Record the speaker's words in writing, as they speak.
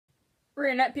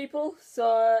Reenact people.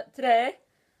 So today,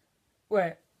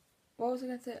 wait, what was I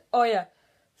going to say? Oh yeah,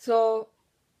 so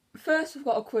first we've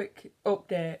got a quick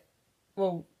update.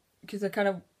 Well, because I kind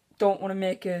of don't want to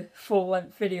make a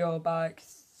full-length video about it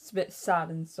 'cause it's a bit sad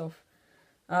and stuff.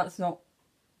 That's not,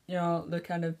 the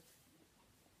kind of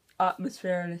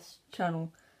atmosphere in this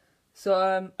channel. So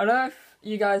I don't know if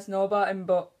you guys know about him,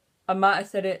 but I might have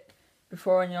said it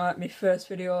before in like my first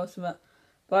video or something.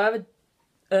 But I have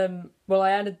I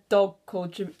had a dog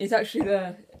called Jimmy. He's actually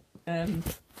there.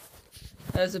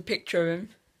 There's a picture of him.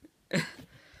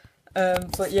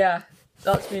 But yeah,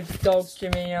 that's my dog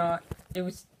Jimmy. He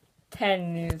was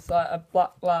 10. He was like a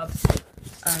black lab.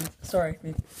 And sorry,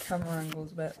 my camera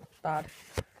angle's a bit bad.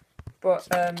 But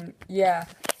yeah,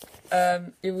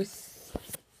 it was.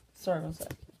 Sorry, one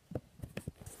sec.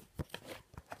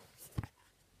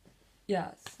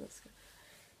 Yeah, that's good.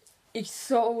 He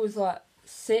sort of was like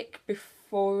sick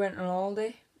before we went on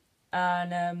holiday,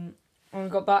 and when we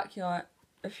got back, like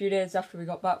a few days after we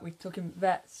got back, we took him to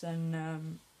vets,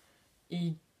 and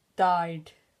he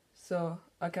died. So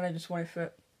I kind of just wanted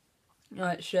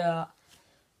to share that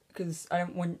because I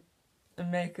didn't want to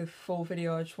make a full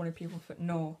video. I just wanted people to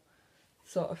know,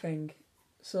 sort of thing.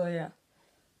 So yeah,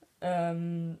 I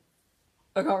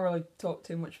can't really talk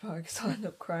too much about it because I end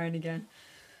up crying again.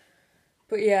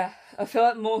 But yeah, I feel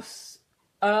like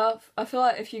I feel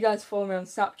like if you guys follow me on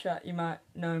Snapchat, you might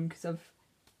know him because I've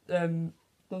done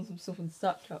some stuff on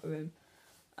Snapchat with him.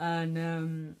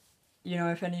 And,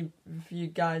 if any of you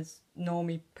guys know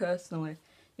me personally,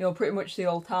 pretty much the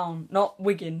whole town, not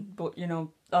Wigan, but,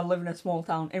 I live in a small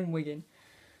town in Wigan.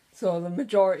 So the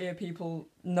majority of people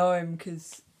know him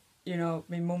because,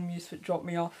 my mum used to drop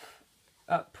me off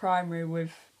at primary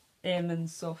with him and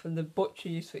stuff, and the butcher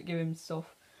used to give him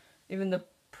stuff. Even the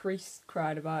priest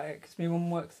cried about it because my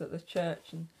mum works at the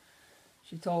church and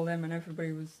she told him, and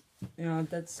everybody was,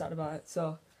 dead sad about it.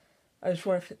 So I just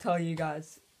wanted to tell you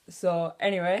guys. So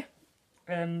anyway,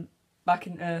 back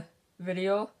into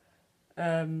video.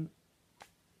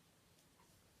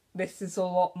 This is a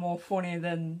lot more funny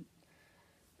than,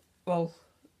 well,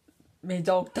 my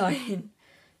dog dying.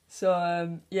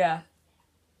 So yeah.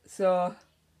 So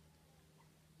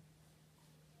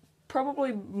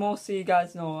probably most of you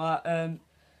guys know that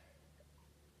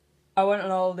I went on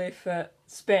holiday for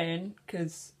Spain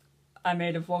because I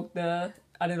made a vlog there.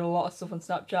 I did a lot of stuff on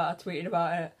Snapchat. I tweeted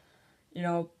about it. I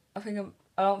don't think I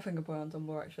put it on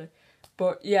Tumblr actually.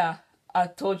 But yeah, I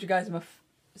told you guys in my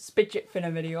Spidget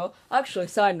Finner video. Actually,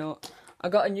 side note, I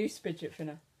got a new Spidget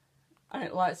Finner and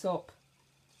it lights up.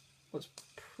 It's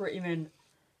pretty mint.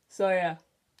 So yeah,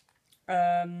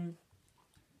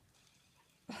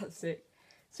 that's it.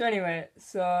 So anyway,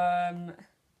 so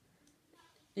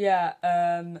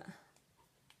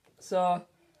so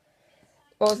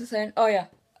what was I saying? Oh yeah,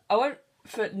 I went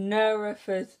for Nera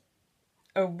for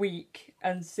a week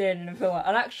and stayed in a villa.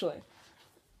 And actually,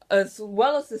 as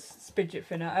well as this Spidget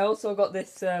Finner, I also got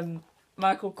this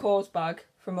Michael Kors bag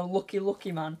from a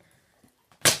Lucky Man.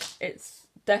 It's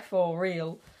defo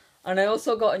real. And I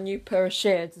also got a new pair of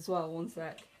shades as well. One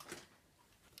sec.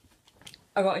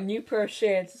 I got a new pair of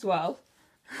shades as well.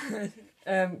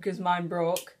 Because mine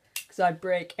broke. Because I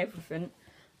break everything.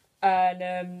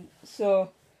 And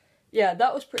so yeah,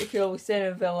 that was pretty cool. We stayed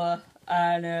in a villa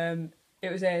and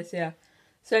it was ace, yeah.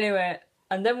 So anyway,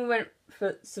 and then we went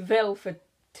for Seville for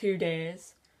 2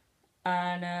 days.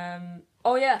 And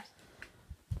oh yeah,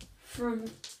 from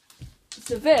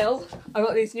Seville I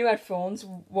got these new headphones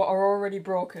what are already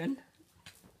broken.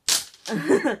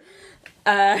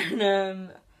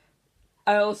 And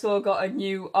I also got a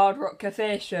new Hard Rock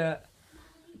Cafe shirt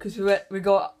because we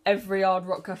got every Hard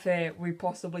Rock Cafe we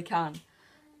possibly can.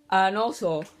 And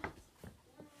also,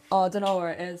 I don't know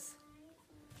where it is.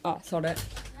 Oh, sorry.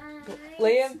 But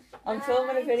Liam, I'm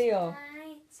filming a video.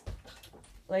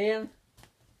 Liam.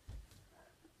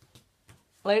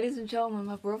 Ladies and gentlemen,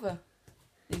 my brother.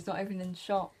 He's not even in the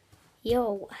shot.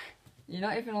 Yo. You're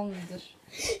not even on the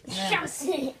Shut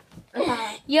it.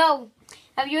 Yo,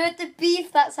 have you heard the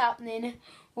beef that's happening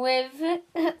with,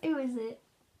 who is it?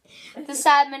 The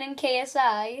Simon and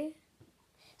KSI?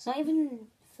 It's not even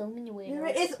filming your way.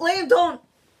 It is, Liam, don't!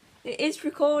 It is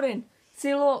recording.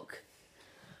 See, look.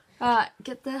 Alright,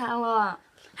 get the hell out.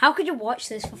 How could you watch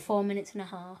this for 4 minutes and a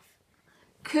half?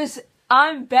 Because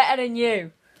I'm better than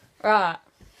you. Right.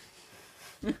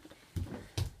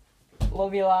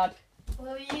 Love you, lad.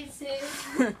 Love you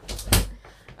too.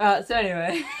 Alright, so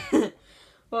anyway.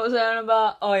 What was I on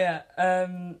about? Oh yeah.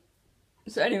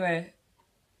 So anyway,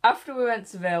 after we went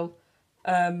to Seville,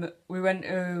 we went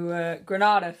to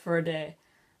Granada for a day.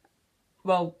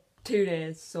 Well, 2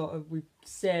 days, sort of. We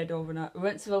stayed overnight. We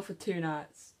went to Seville for 2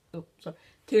 nights. Oh, sorry,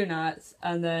 2 nights,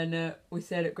 and then we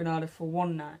stayed at Granada for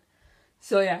 1 night.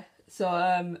 So yeah,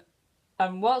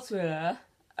 and whilst we were there,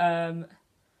 I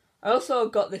also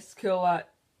got this cool like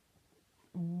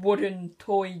wooden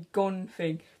toy gun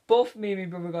thing. Both me and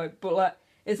my brother got it, but like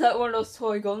it's like one of those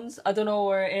toy guns. I don't know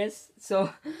where it is.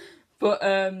 So, but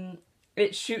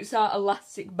it shoots out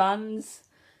elastic bands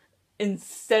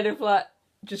instead of like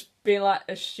just being like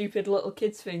a stupid little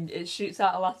kids thing. It shoots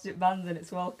out elastic bands and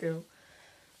it's well cool.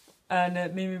 And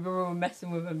me and my brother were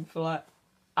messing with them for like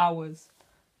hours.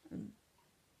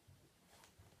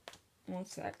 One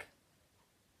sec.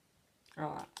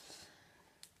 Alright.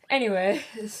 Anyway,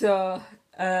 so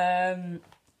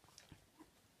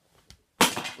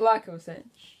like I was saying,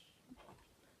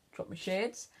 drop my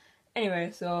shades.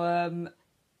 Anyway, so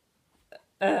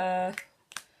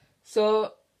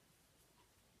so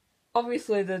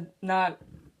obviously the night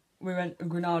we went to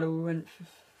Granada, we went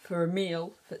for a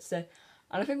meal, let's say,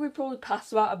 and I think we probably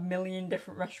passed about 1 million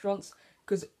different restaurants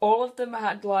because all of them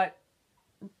had like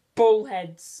bull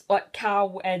heads, like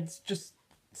cow heads, just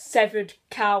severed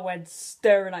cow heads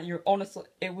staring at you. Honestly,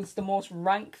 it was the most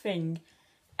rank thing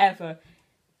ever.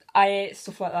 I ate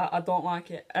stuff like that. I don't like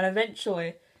it. And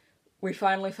eventually, we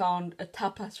finally found a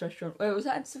tapas restaurant. Wait, was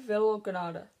that in Seville or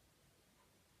Granada?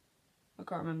 I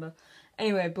can't remember.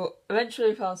 Anyway, but eventually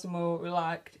we found somewhere we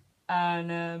liked,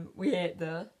 and we ate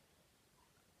there.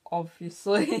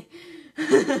 Obviously,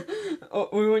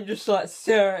 we wouldn't just like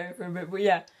stare at it for a bit, but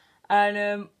yeah.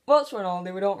 And what's going on?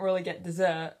 We don't really get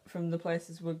dessert from the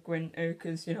places we're going to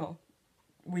because you know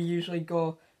we usually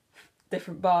go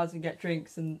different bars and get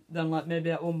drinks, and then like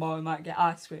maybe at one bar we might get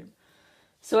ice cream.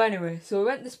 So anyway, so we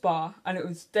went to this bar and it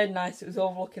was dead nice. It was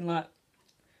overlooking like,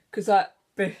 because like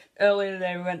earlier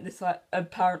today we went to this like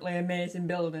apparently amazing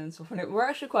building and stuff, and it were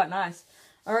actually quite nice.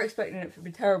 I was expecting it to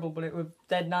be terrible, but it was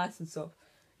dead nice and stuff.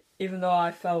 Even though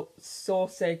I felt so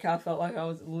sick, I felt like I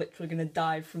was literally gonna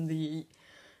die from the heat.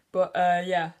 But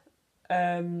yeah,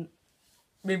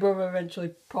 my brother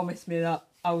eventually promised me that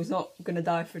I was not gonna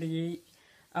die for the heat,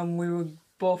 and we were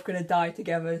both gonna die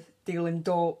together dealing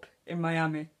dope in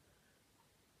Miami.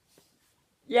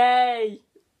 Yay!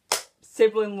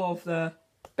 Sibling love there.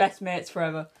 Best mates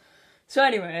forever. So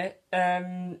anyway,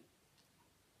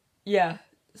 yeah,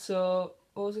 so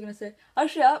what was I gonna say?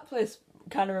 Actually, that place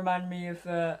kind of reminded me of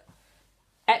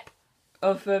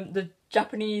the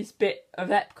Japanese bit of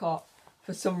Epcot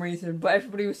for some reason, but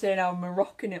everybody was saying how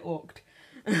Moroccan it looked.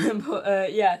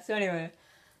 But yeah, so anyway,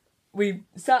 we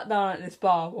sat down at this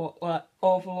bar what like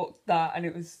overlooked that, and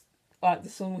it was like the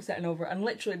sun was setting over it, and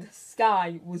literally the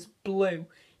sky was blue.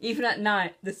 Even at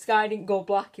night, the sky didn't go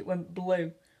black, it went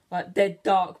blue. Like dead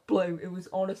dark blue. It was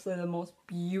honestly the most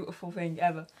beautiful thing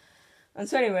ever. And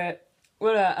so anyway,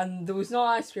 we're there, and there was no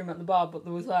ice cream at the bar, but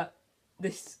there was like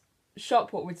this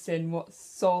shop what we'd seen what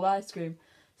sold ice cream.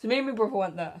 So me and my brother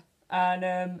went there,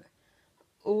 and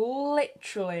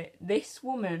literally this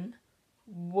woman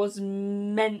was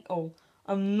mental.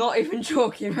 I'm not even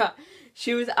joking, right?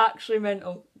 She was actually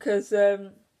mental, because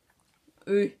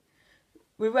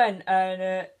we went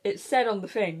and it said on the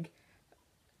thing,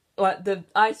 like the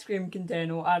ice cream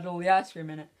container had all the ice cream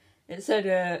in it. It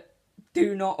said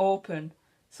do not open.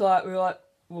 So like we were like,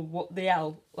 well, what the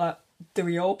hell? Like, do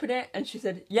we open it? And she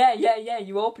said, yeah,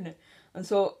 you open it. And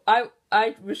so I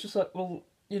was just like, well,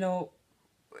 you know,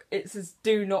 it says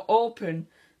do not open.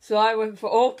 So I went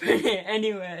for open it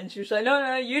anyway, and she was like,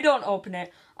 no, you don't open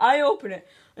it, I open it.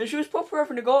 And she was proper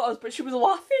having a go at us, but she was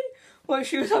laughing while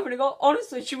she was having a go.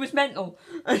 Honestly, she was mental.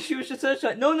 And she was just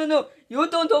like, no, you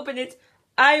don't open it,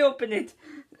 I open it.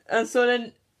 And so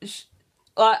then,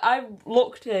 like, I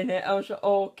looked in it, I was like,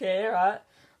 okay, right.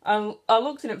 And I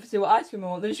looked in it to see what ice cream I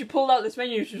want. Then she pulled out this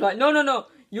menu, she was like, no,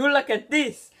 you look at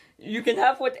this. You can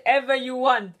have whatever you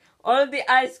want, all the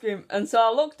ice cream. And so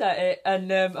I looked at it,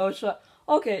 and I was like,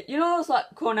 okay, you know those like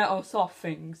cornetto soft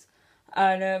things?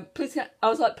 And I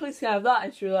was like, please can I have that?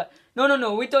 And she was like,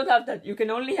 no, we don't have that. You can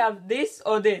only have this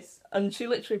or this. And she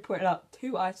literally pointed out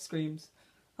 2 ice creams.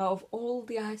 Out of all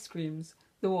the ice creams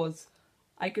there was,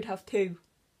 I could have 2.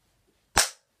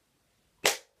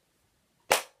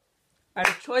 I had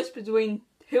a choice between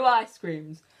 2 ice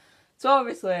creams. So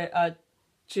obviously I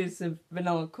choose the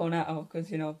vanilla cornetto, because,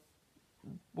 you know,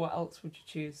 what else would you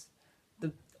choose?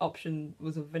 The option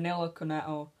was a vanilla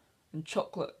cornetto and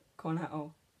chocolate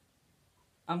cornetto.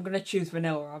 I'm gonna choose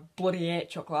vanilla. I bloody hate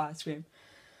chocolate ice cream.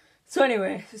 So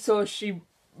anyway, so she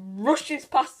rushes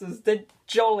past us, dead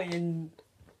jolly, and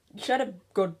she had a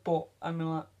good butt. I mean,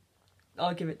 like,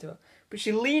 I'll give it to her. But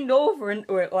she leaned over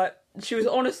into it, like, she was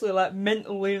honestly like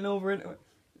mental leaning over into it.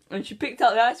 and she picked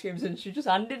out the ice creams and she just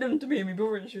handed them to me and my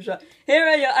brother, and she was like, "Here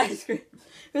are your ice creams."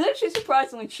 It was actually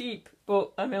surprisingly cheap,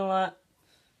 but I mean, like,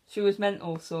 she was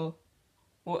mental, so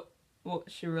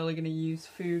what's she really gonna use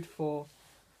food for?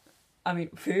 I mean,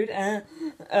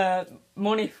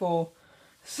 money for,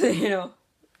 so, you know,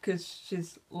 because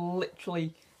she's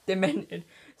literally demented.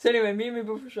 So anyway, me and my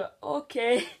brother were like,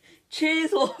 okay,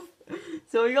 cheers, love.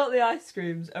 So we got the ice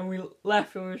creams and we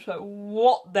left, and we were like,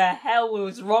 what the hell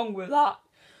was wrong with that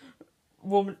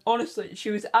woman? Honestly,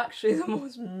 she was actually the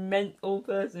most mental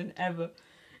person ever.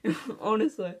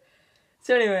 Honestly.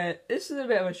 So anyway, this is a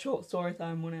bit of a short story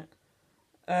time, wasn't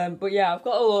it? But yeah, I've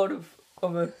got a load of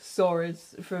other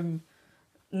stories from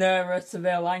Nera,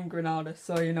 Seville and Granada,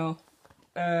 so, you know,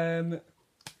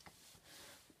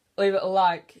 leave it a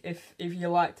like if you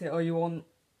liked it or you want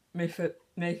me to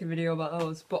make a video about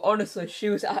those. But honestly, she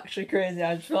was actually crazy.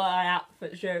 I just felt like I had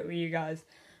to share it with you guys.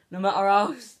 No matter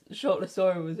how short the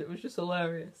story was, it was just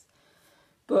hilarious.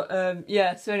 But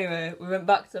yeah, so anyway, we went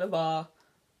back to the bar,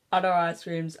 had our ice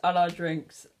creams, had our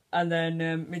drinks, and then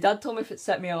my dad told me if it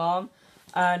set me alarm,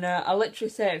 and I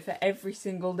literally set it for every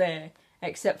single day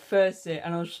except Thursday,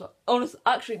 and I was just like, honestly,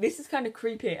 actually, this is kind of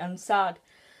creepy and sad,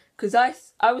 because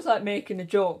I was like making a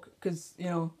joke, because, you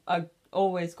know, I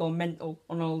always go mental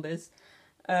on holidays,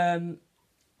 and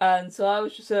so I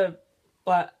was just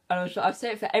like, and I was like, I've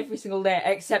set it for every single day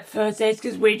except Thursdays,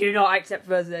 because we do not accept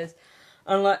Thursdays,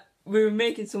 and like, we were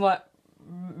making some like,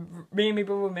 me and my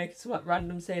brother were making some like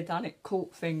random satanic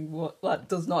cult thing what like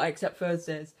does not accept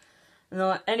Thursdays, and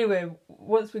like, anyway,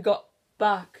 once we got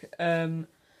back,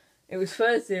 it was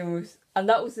Thursday, and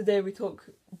that was the day we took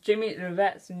Jimmy to the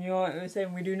vets, and, you know, we were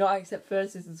saying we do not accept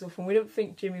Thursdays and stuff, and we didn't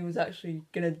think Jimmy was actually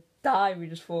gonna die. We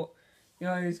just thought, you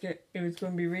know, he was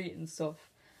gonna be reet and stuff,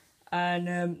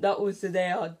 and that was the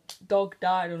day our dog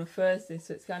died on a Thursday,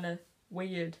 so it's kind of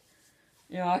weird.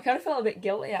 You know, I kind of felt a bit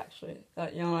guilty actually,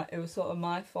 that, you know, like, it was sort of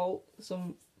my fault for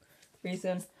some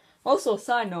reason. Also,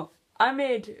 side note, I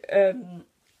made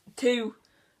 2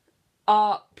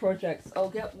 art projects. I'll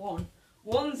get one.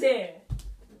 One's here.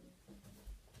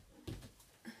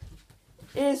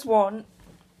 Here's one.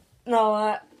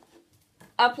 Now,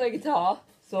 I play guitar,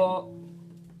 so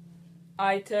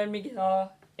I turned my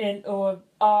guitar into an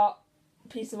art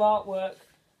piece of artwork.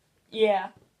 Yeah,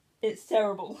 it's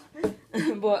terrible.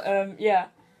 But, yeah.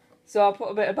 So I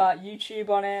put a bit about YouTube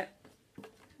on it.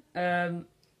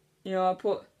 You know, I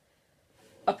put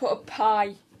a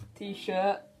pie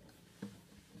t-shirt.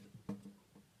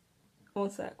 One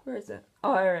sec, where is it?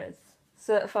 Oh, here it is.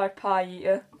 Certified Pie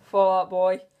Eater, Fallout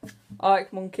Boy,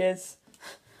 Arctic Monkeys,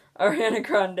 Ariana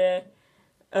Grande,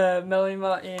 Melanie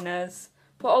Martinez.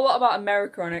 Put a lot about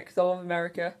America on it, because I love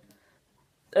America.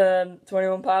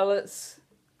 21 Pilots.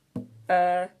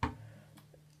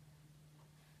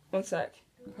 One sec,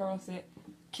 I can't see it.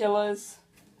 Killers,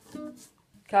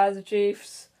 Kaiser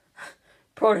Chiefs,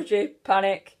 Prodigy,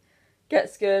 Panic, Get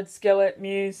Scared, Skillet,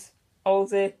 Muse,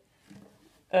 Halsey,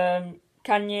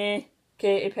 Kanye,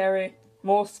 Katy Perry,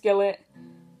 more Skillet,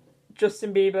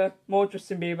 Justin Bieber, more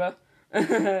Justin Bieber,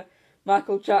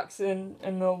 Michael Jackson,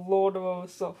 and a load of other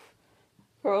stuff.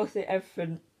 Probably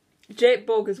everything. Jake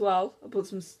Bug as well. I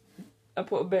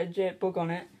put a bit of Jake Bug on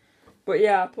it. But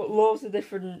yeah, I put loads of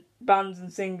different bands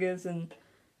and singers, and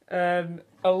a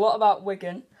lot about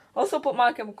Wigan. Also put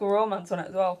My Chemical Romance on it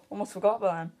as well. Almost forgot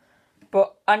about them.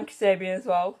 But, and Kasabian as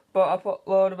well. But I put a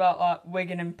load about like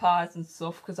Wigan and pies and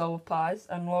stuff, because I love pies.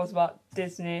 And loads about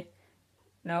Disney.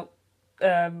 No.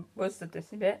 What's the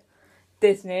Disney bit?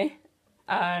 Disney.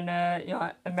 And, you know,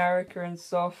 like America and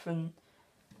stuff. And,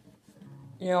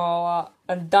 you know, all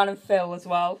that. And Dan and Phil as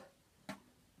well.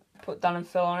 Put Dan and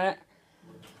Phil on it.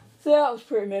 So that was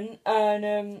pretty mint.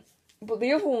 And, but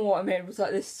the other one what I made was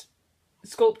like this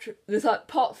sculpture, this like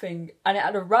pot thing. And it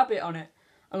had a rabbit on it.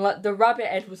 And like the rabbit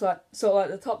head was like sort of like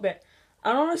the top bit.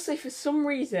 And honestly, for some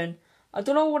reason, I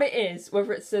don't know what it is,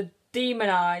 whether it's the demon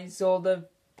eyes or the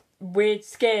weird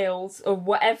scales or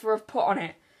whatever I've put on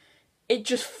it, it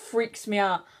just freaks me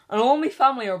out. And all my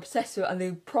family are obsessed with it and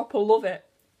they proper love it.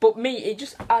 But me, it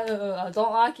just, I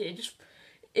don't like it.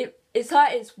 It's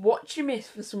like it's watching me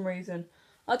for some reason.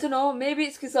 I don't know, maybe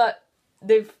it's because like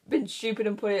they've been stupid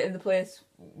and put it in the place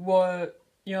where,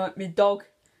 you know, like, my dog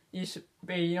used to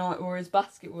be, you know, like where his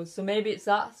basket was. So maybe it's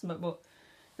that something, but,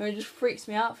 you know, it just freaks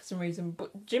me out for some reason.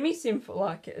 But Jimmy seemed to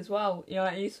like it as well. You know,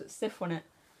 like, he used to put stiff on it.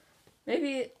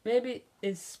 Maybe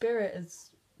his spirit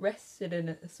has rested in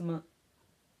it or something.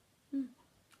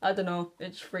 I don't know. It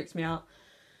just freaks me out.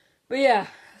 But yeah,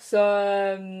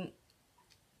 so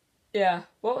yeah.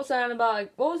 What was I on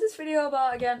about? What was this video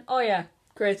about again? Oh yeah,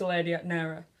 Crazy Lady at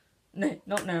Nera. No,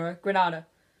 not Nera. Granada.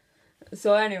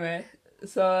 So anyway,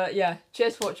 so yeah,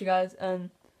 cheers for watching, guys, and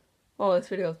well, this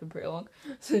video's been pretty long.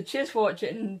 So cheers for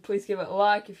watching. Please give it a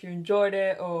like if you enjoyed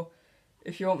it, or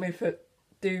if you want me to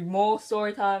do more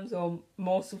story times or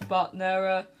more stuff about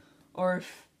Nera, or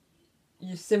if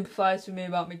you sympathise with me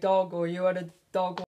about my dog, or you had a dog.